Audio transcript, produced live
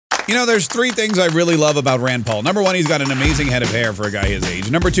There's three things I really love about Rand Paul. Number one, he's got an amazing head of hair for a guy his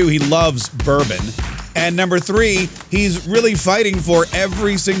age. Number two, he loves bourbon. And number three, he's really fighting for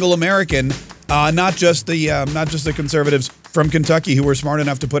every single American, not just the conservatives from Kentucky who were smart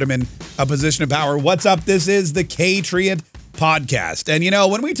enough to put him in a position of power. What's up? This is the K-Triot podcast. And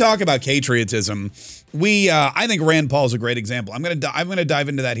when we talk about K-Triotism, I think Rand Paul's a great example. I'm gonna dive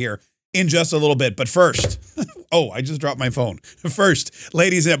into that here in just a little bit. But first, I just dropped my phone. First,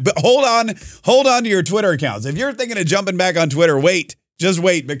 ladies, but hold on to your Twitter accounts. If you're thinking of jumping back on Twitter, just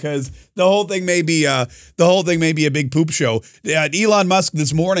wait, because the whole thing may be a big poop show. Elon Musk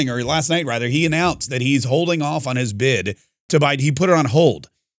this morning, or last night rather, he announced that he's holding off on his bid to buy. He put it on hold.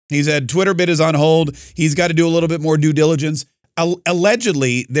 He said Twitter bid is on hold. He's got to do a little bit more due diligence.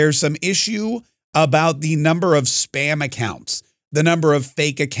 Allegedly, there's some issue about the number of spam accounts, the number of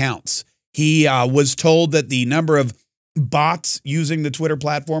fake accounts. He was told that the number of bots using the Twitter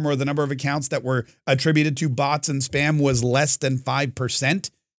platform, or the number of accounts that were attributed to bots and spam, was less than 5%.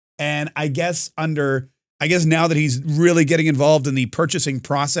 And I guess now that he's really getting involved in the purchasing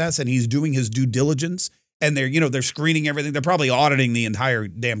process and he's doing his due diligence, and they're screening everything. They're probably auditing the entire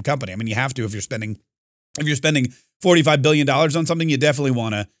damn company. I mean, you have to if you're spending $45 billion on something. You definitely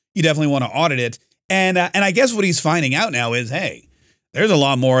want to audit it. And I guess what he's finding out now is, hey, there's a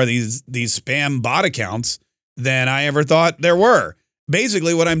lot more of these spam bot accounts than I ever thought there were.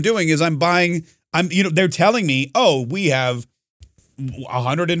 Basically, what I'm doing is they're telling me, we have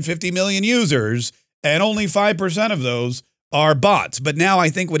 150 million users and only 5% of those are bots. But now I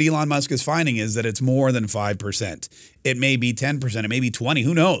think what Elon Musk is finding is that it's more than 5%. It may be 10%. It may be 20%.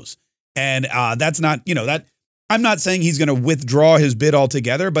 Who knows? And that's not, that I'm not saying he's going to withdraw his bid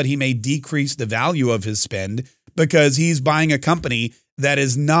altogether, but he may decrease the value of his spend because he's buying a company that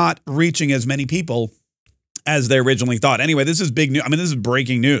is not reaching as many people as they originally thought. Anyway, this is big news. I mean, this is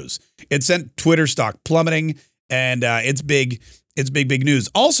breaking news. It sent Twitter stock plummeting, and it's big news.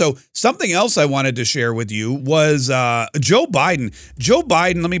 Also, something else I wanted to share with you was Joe Biden. Joe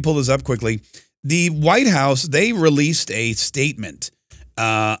Biden, let me pull this up quickly. The White House, they released a statement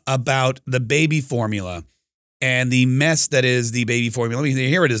about the baby formula and the mess that is the baby formula.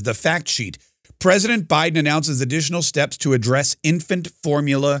 Here it is, the fact sheet. President Biden announces additional steps to address infant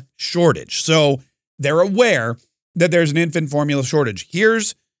formula shortage. So they're aware that there's an infant formula shortage.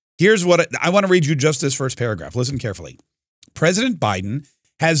 Here's what I want to read you just this first paragraph. Listen carefully. President Biden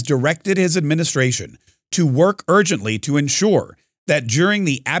has directed his administration to work urgently to ensure that during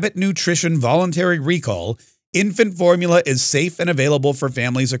the Abbott Nutrition voluntary recall, infant formula is safe and available for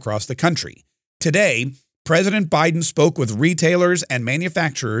families across the country. Today, President Biden spoke with retailers and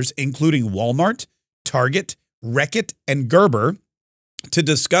manufacturers, including Walmart, Target, Reckitt, and Gerber, to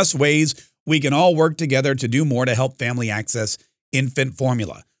discuss ways we can all work together to do more to help family access infant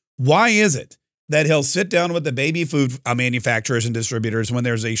formula. Why is it that he'll sit down with the baby food manufacturers and distributors when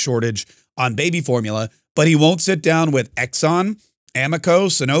there's a shortage on baby formula, but he won't sit down with Exxon, Amoco,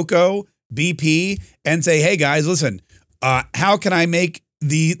 Sunoco, BP, and say, hey guys, listen, how can I make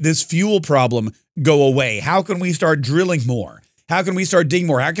this fuel problem go away? How can we start drilling more? How can we start digging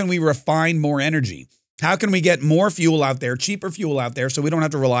more? How can we refine more energy? How can we get more fuel out there, cheaper fuel out there, so we don't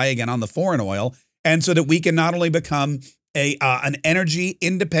have to rely again on the foreign oil, and so that we can not only become an energy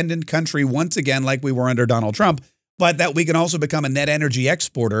independent country once again, like we were under Donald Trump, but that we can also become a net energy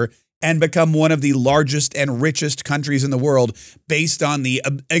exporter and become one of the largest and richest countries in the world based on the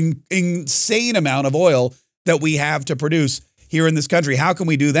insane amount of oil that we have to produce here in this country. How can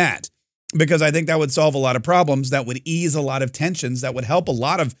we do that? Because I think that would solve a lot of problems, that would ease a lot of tensions, that would help a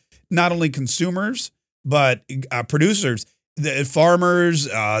lot of not only consumers, but producers, the farmers,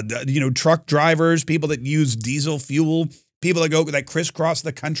 truck drivers, people that use diesel fuel, people that crisscross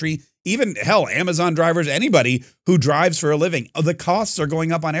the country, even hell, Amazon drivers, anybody who drives for a living. The costs are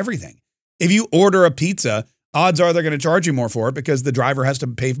going up on everything. If you order a pizza, odds are they're going to charge you more for it because the driver has to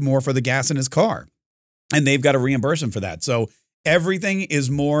pay more for the gas in his car, and they've got to reimburse him for that. So everything is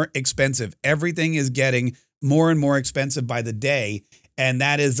more expensive. Everything is getting more and more expensive by the day, and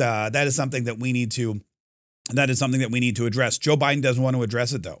that is something that we need to. That is something that we need to address. Joe Biden doesn't want to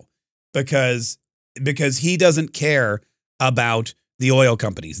address it, though, because he doesn't care about the oil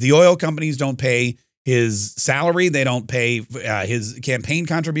companies. The oil companies don't pay his salary. They don't pay his campaign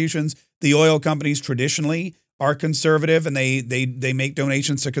contributions. The oil companies traditionally are conservative, and they make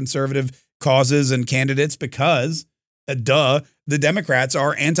donations to conservative causes and candidates because, the Democrats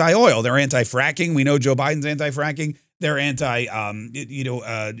are anti-oil. They're anti-fracking. We know Joe Biden's anti-fracking. They're anti,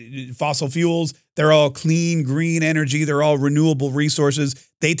 fossil fuels. They're all clean, green energy. They're all renewable resources.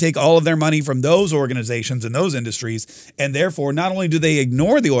 They take all of their money from those organizations and those industries. And therefore, not only do they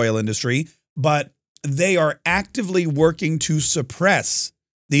ignore the oil industry, but they are actively working to suppress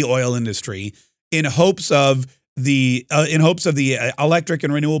the oil industry in hopes of the electric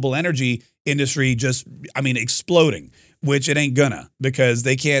and renewable energy industry exploding, which it ain't gonna, because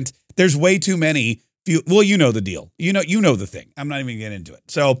they can't. There's way too many. Well, you know the deal. You know the thing. I'm not even getting into it.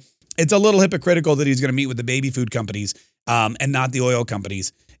 So it's a little hypocritical that he's going to meet with the baby food companies and not the oil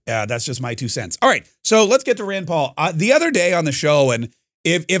companies. That's just my 2 cents. All right, so let's get to Rand Paul. The other day on the show, and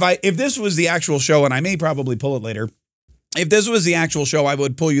if this was the actual show, and I may probably pull it later, if this was the actual show, I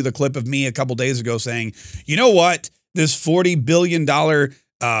would pull you the clip of me a couple days ago saying, you know what, this $40 billion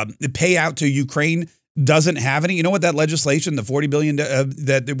payout to Ukraine doesn't have any. You know what that legislation, the $40 billion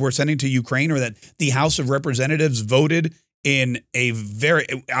that we're sending to Ukraine, or that the House of Representatives voted in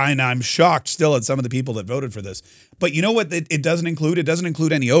and I'm shocked still at some of the people that voted for this. But you know what it doesn't include? It doesn't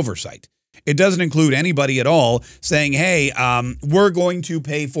include any oversight. It doesn't include anybody at all saying, hey, we're going to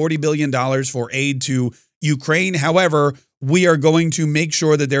pay $40 billion for aid to Ukraine. However, we are going to make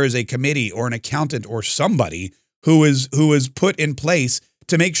sure that there is a committee or an accountant or somebody who is put in place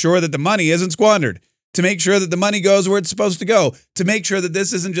to make sure that the money isn't squandered, to make sure that the money goes where it's supposed to go, to make sure that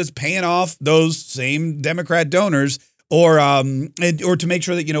this isn't just paying off those same Democrat donors, or to make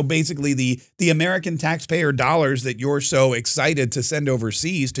sure that, basically the American taxpayer dollars that you're so excited to send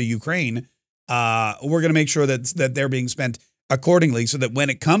overseas to Ukraine, we're going to make sure that they're being spent accordingly, so that when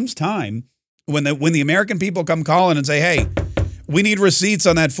it comes time, when the American people come calling and say, hey, we need receipts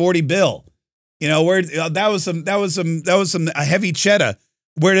on that 40 bill, where that was some heavy cheddar.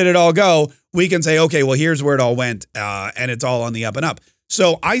 Where did it all go? We can say, okay, well, here's where it all went, and it's all on the up and up.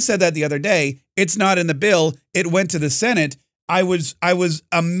 So I said that the other day. It's not in the bill. It went to the Senate. I was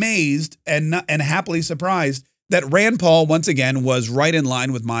amazed and happily surprised that Rand Paul once again was right in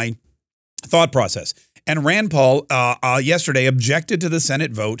line with my thought process. And Rand Paul yesterday objected to the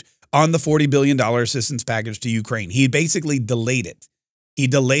Senate vote on the $40 billion assistance package to Ukraine. He basically delayed it. He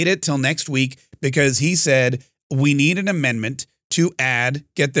delayed it till next week because he said we need an amendment to add,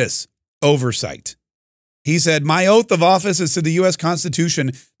 get this, oversight. He said, my oath of office is to the U.S.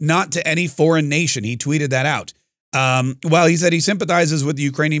 Constitution, not to any foreign nation. He tweeted that out. While he said he sympathizes with the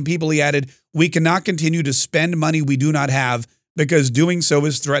Ukrainian people, he added, we cannot continue to spend money we do not have because doing so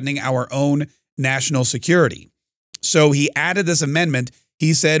is threatening our own national security. So he added this amendment.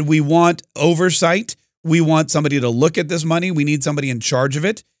 He said, we want oversight. We want somebody to look at this money. We need somebody in charge of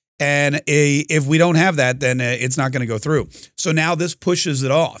it. And if we don't have that, then it's not going to go through. So now this pushes it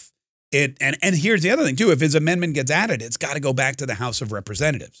off. And here's the other thing, too. If his amendment gets added, it's got to go back to the House of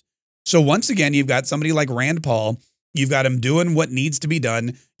Representatives. So once again, you've got somebody like Rand Paul. You've got him doing what needs to be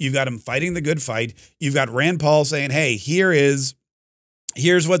done. You've got him fighting the good fight. You've got Rand Paul saying, hey, here's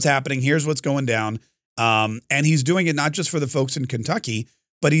what's happening. Here's what's going down. And he's doing it not just for the folks in Kentucky,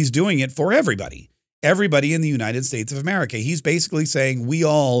 but he's doing it for everybody in the United States of America. He's basically saying we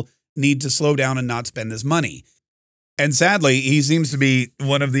all need to slow down and not spend this money. And sadly, he seems to be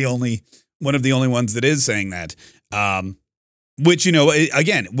one of the only ones that is saying that. Which,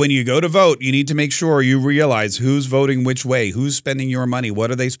 again, when you go to vote, you need to make sure you realize who's voting which way, who's spending your money, what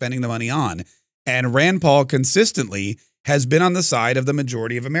are they spending the money on. And Rand Paul consistently has been on the side of the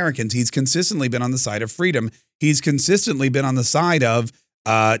majority of Americans. He's consistently been on the side of freedom. He's consistently been on the side of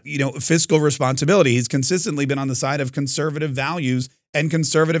fiscal responsibility. He's consistently been on the side of conservative values and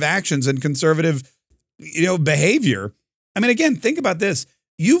conservative actions and conservative, behavior. I mean, again, think about this.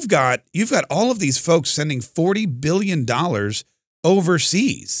 You've got all of these folks sending $40 billion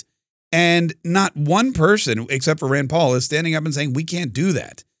overseas, and not one person except for Rand Paul is standing up and saying we can't do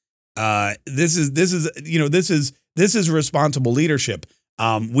that. This is responsible leadership.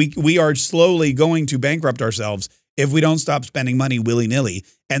 We are slowly going to bankrupt ourselves if we don't stop spending money willy-nilly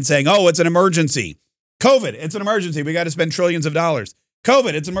and saying, oh, it's an emergency. COVID, it's an emergency. We got to spend trillions of dollars.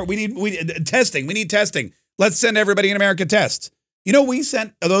 COVID, we need testing. We need testing. Let's send everybody in America tests. We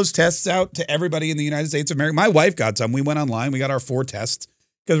sent those tests out to everybody in the United States of America. My wife got some. We went online. We got our 4 tests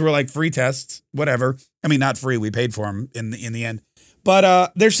because we're like free tests, whatever. I mean, not free. We paid for them in the end.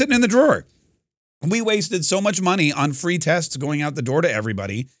 But they're sitting in the drawer. We wasted so much money on free tests going out the door to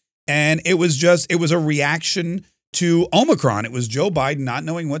everybody. And it was a reaction to Omicron. It was Joe Biden not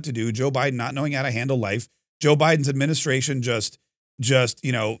knowing what to do, Joe Biden not knowing how to handle life, Joe Biden's administration just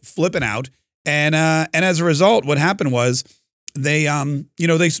flipping out. And as a result, what happened was they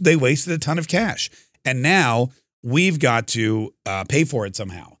wasted a ton of cash. And now we've got to pay for it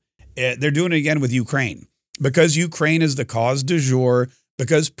somehow. They're doing it again with Ukraine. because Ukraine is the cause du jour,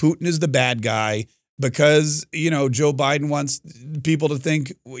 because Putin is the bad guy, because, Joe Biden wants people to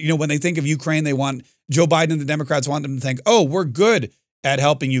think, when they think of Ukraine, they want Joe Biden and the Democrats want them to think, oh, we're good at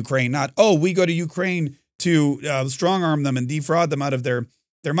helping Ukraine, not, oh, we go to Ukraine to strong arm them and defraud them out of their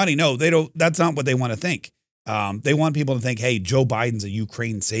money. No, they don't. That's not what they want to think. They want people to think, hey, Joe Biden's a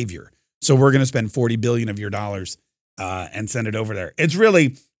Ukraine savior, so we're going to spend $40 billion of your dollars and send it over there. It's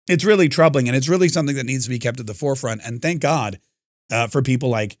really troubling, and it's really something that needs to be kept at the forefront. And thank God for people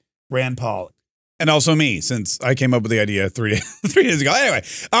like Rand Paul. And also me, since I came up with the idea 3 days ago. Anyway,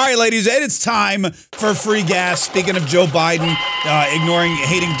 all right, ladies, it's time for free gas. Speaking of Joe Biden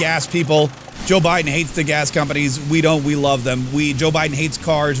hating gas people, Joe Biden hates the gas companies. We don't. We love them. Joe Biden hates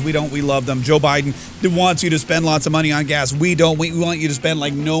cars. We don't. We love them. Joe Biden wants you to spend lots of money on gas. We don't. We want you to spend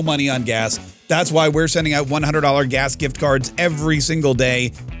like no money on gas. That's why we're sending out $100 gas gift cards every single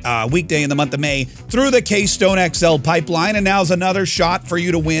day, weekday in the month of May, through the Keystone XL pipeline. And now's another shot for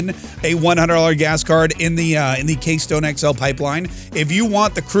you to win a $100 gas card in the Keystone XL pipeline. If you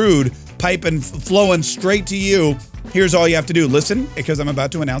want the crude piping flowing straight to you, here's all you have to do. Listen, because I'm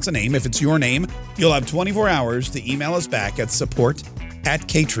about to announce a name. If it's your name, you'll have 24 hours to email us back at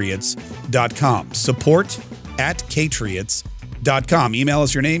support@katriots.com. Support@katriots.com. Email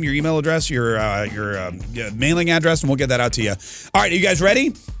us your name, your email address, your mailing address, and we'll get that out to you. All right, you guys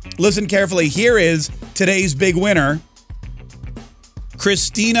ready? Listen carefully. Here is today's big winner,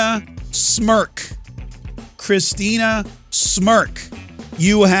 Christina Smirk. Christina Smirk.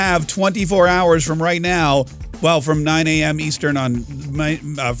 You have 24 hours from right now. Well, from 9 a.m. Eastern on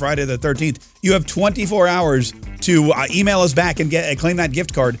Friday the 13th. You have 24 hours to email us back and claim that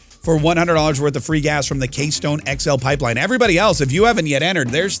gift card for $100 worth of free gas from the Keystone XL pipeline. Everybody else, if you haven't yet entered,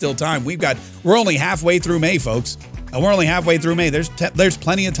 there's still time. We're only halfway through May, folks. We're only halfway through May. There's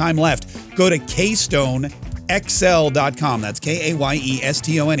plenty of time left. Go to KeystoneXL.com. That's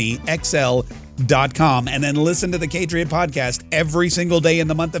KAYESTONE XL.com. And then listen to the Patriot podcast every single day in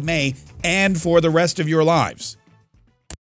the month of May and for the rest of your lives.